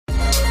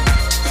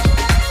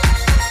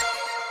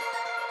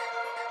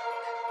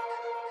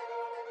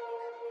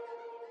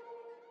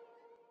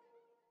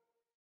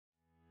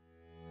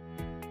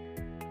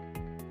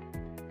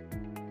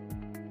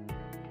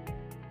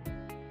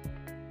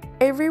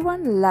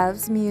Everyone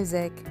loves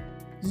music.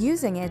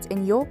 Using it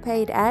in your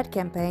paid ad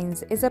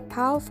campaigns is a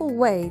powerful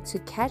way to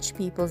catch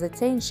people's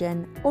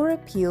attention or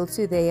appeal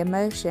to their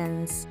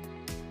emotions.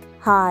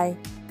 Hi,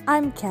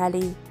 I'm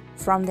Callie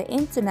from the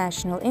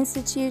International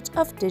Institute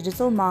of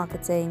Digital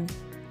Marketing.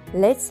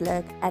 Let's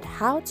look at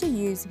how to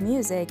use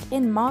music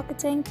in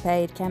marketing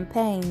paid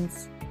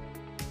campaigns.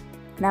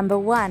 Number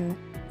 1.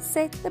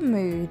 Set the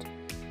mood.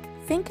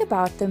 Think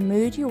about the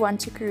mood you want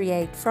to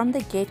create from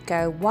the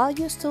get-go while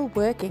you're still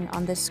working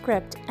on the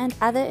script and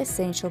other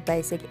essential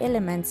basic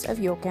elements of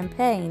your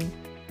campaign.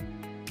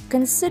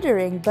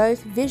 Considering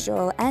both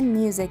visual and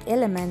music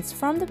elements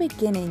from the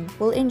beginning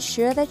will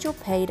ensure that your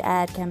paid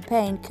ad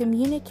campaign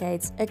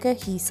communicates a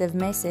cohesive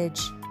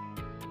message.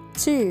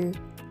 2.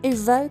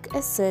 Evoke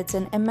a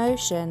certain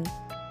emotion.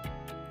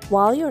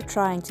 While you're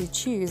trying to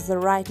choose the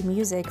right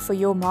music for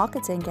your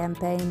marketing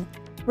campaign,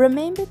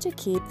 remember to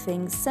keep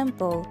things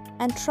simple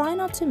and try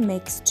not to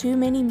mix too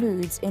many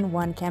moods in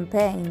one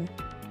campaign.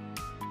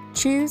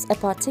 Choose a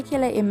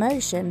particular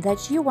emotion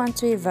that you want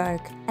to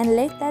evoke and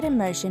let that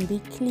emotion be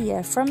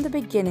clear from the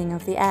beginning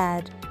of the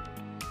ad.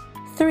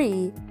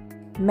 3.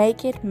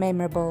 Make it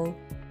memorable.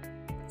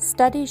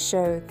 Studies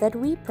show that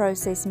we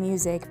process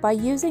music by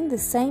using the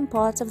same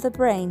parts of the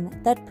brain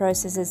that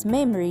processes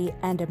memory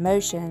and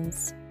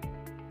emotions.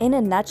 In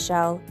a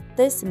nutshell,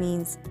 this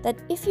means that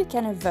if you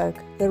can evoke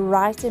the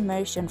right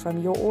emotion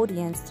from your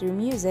audience through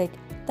music,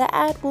 the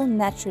ad will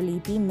naturally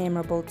be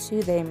memorable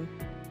to them.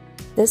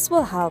 This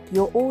will help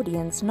your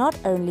audience not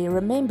only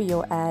remember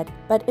your ad,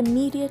 but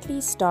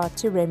immediately start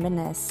to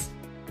reminisce.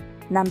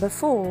 Number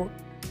 4.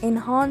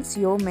 Enhance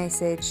your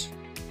message.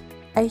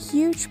 A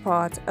huge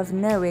part of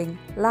knowing,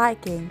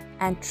 liking,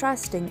 and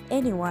trusting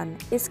anyone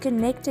is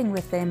connecting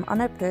with them on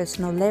a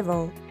personal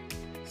level.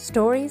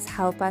 Stories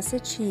help us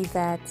achieve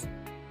that.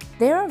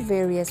 There are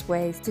various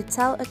ways to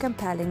tell a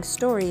compelling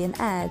story in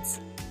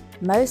ads.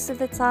 Most of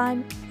the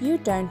time, you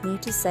don't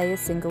need to say a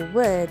single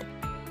word.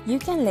 You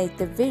can let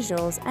the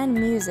visuals and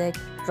music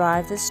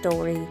drive the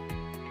story.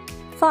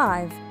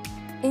 5.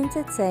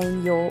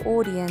 Entertain your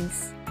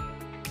audience.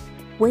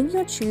 When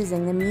you're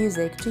choosing the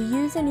music to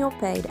use in your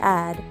paid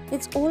ad,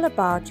 it's all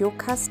about your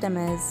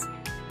customers.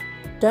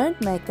 Don't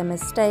make the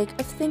mistake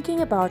of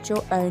thinking about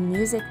your own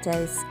music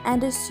tastes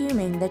and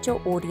assuming that your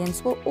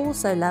audience will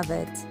also love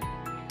it.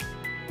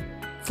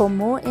 For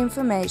more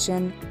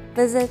information,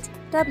 visit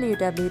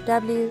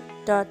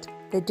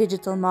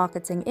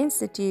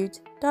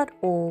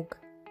www.thedigitalmarketinginstitute.org.